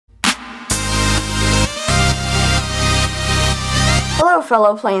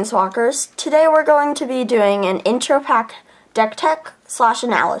Hello fellow Planeswalkers, today we're going to be doing an intro pack deck tech /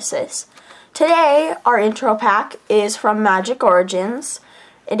 analysis. Today our intro pack is from Magic Origins.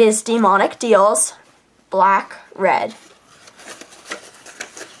 It is Demonic Deals, black, red.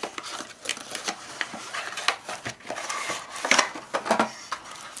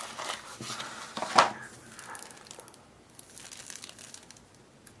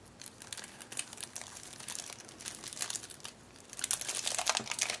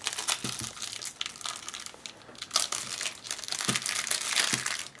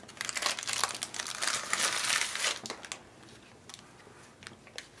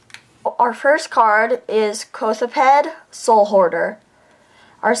 Our first card is Kothoped, Soul Hoarder.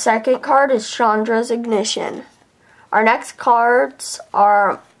 Our second card is Chandra's Ignition. Our next cards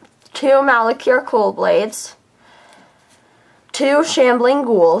are 2 Malikir Cullblades, 2 Shambling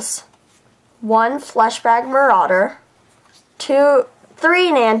Ghouls, 1 Fleshbag Marauder, 3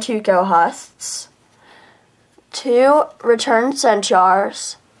 Nantuko Husks, 2 Returned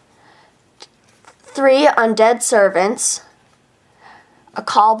Centaurs, 3 Undead Servants, a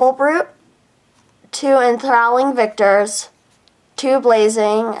Kothoped, 2 Enthralling Victors, 2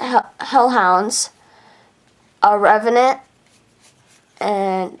 Blazing Hellhounds, a Revenant,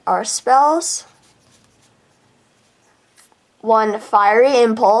 and our spells, 1 Fiery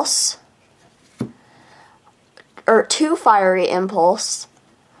Impulse, or 2 Fiery Impulse,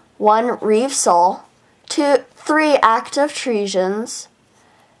 1 Reeve Soul, 3 Act of Treasons,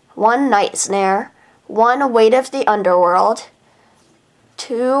 1 Nightsnare, 1 Weight of the Underworld,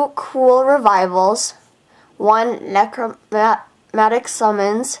 2 Cruel Revivals, 1 Necromatic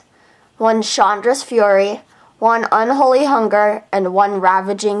Summons, 1 Chandra's Fury, 1 Unholy Hunger, and 1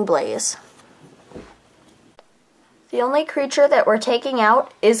 Ravaging Blaze. The only creature that we're taking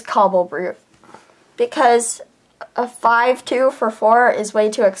out is Kothoped, because a 5/2 for 4 is way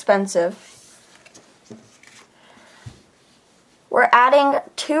too expensive. We're adding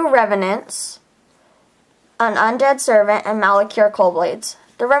 2 Revenants, an Undead Servant, and Malikir Cullblades.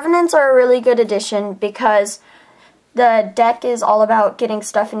 The Revenants are a really good addition because the deck is all about getting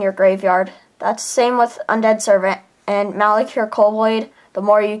stuff in your graveyard. That's the same with Undead Servant, and Malikir Cullblade, the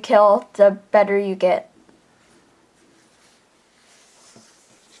more you kill, the better you get.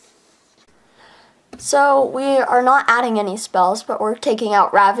 So we are not adding any spells, but we're taking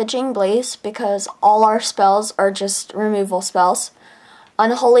out Ravaging Blaze because all our spells are just removal spells.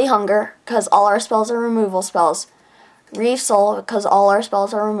 Unholy Hunger, because all our spells are removal spells. Reeve Soul, because all our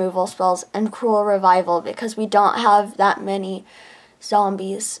spells are removal spells. And Cruel Revival, because we don't have that many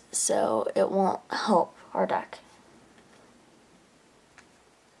zombies, so it won't help our deck.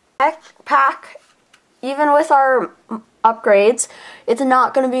 Deck pack, even with our upgrades, it's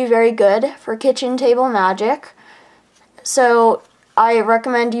not going to be very good for kitchen table magic. So I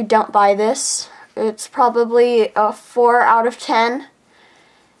recommend you don't buy this. It's probably a 4 out of 10.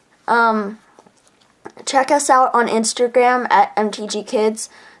 Check us out on Instagram at MTGKids.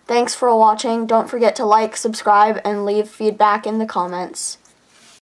 Thanks for watching. Don't forget to like, subscribe, and leave feedback in the comments.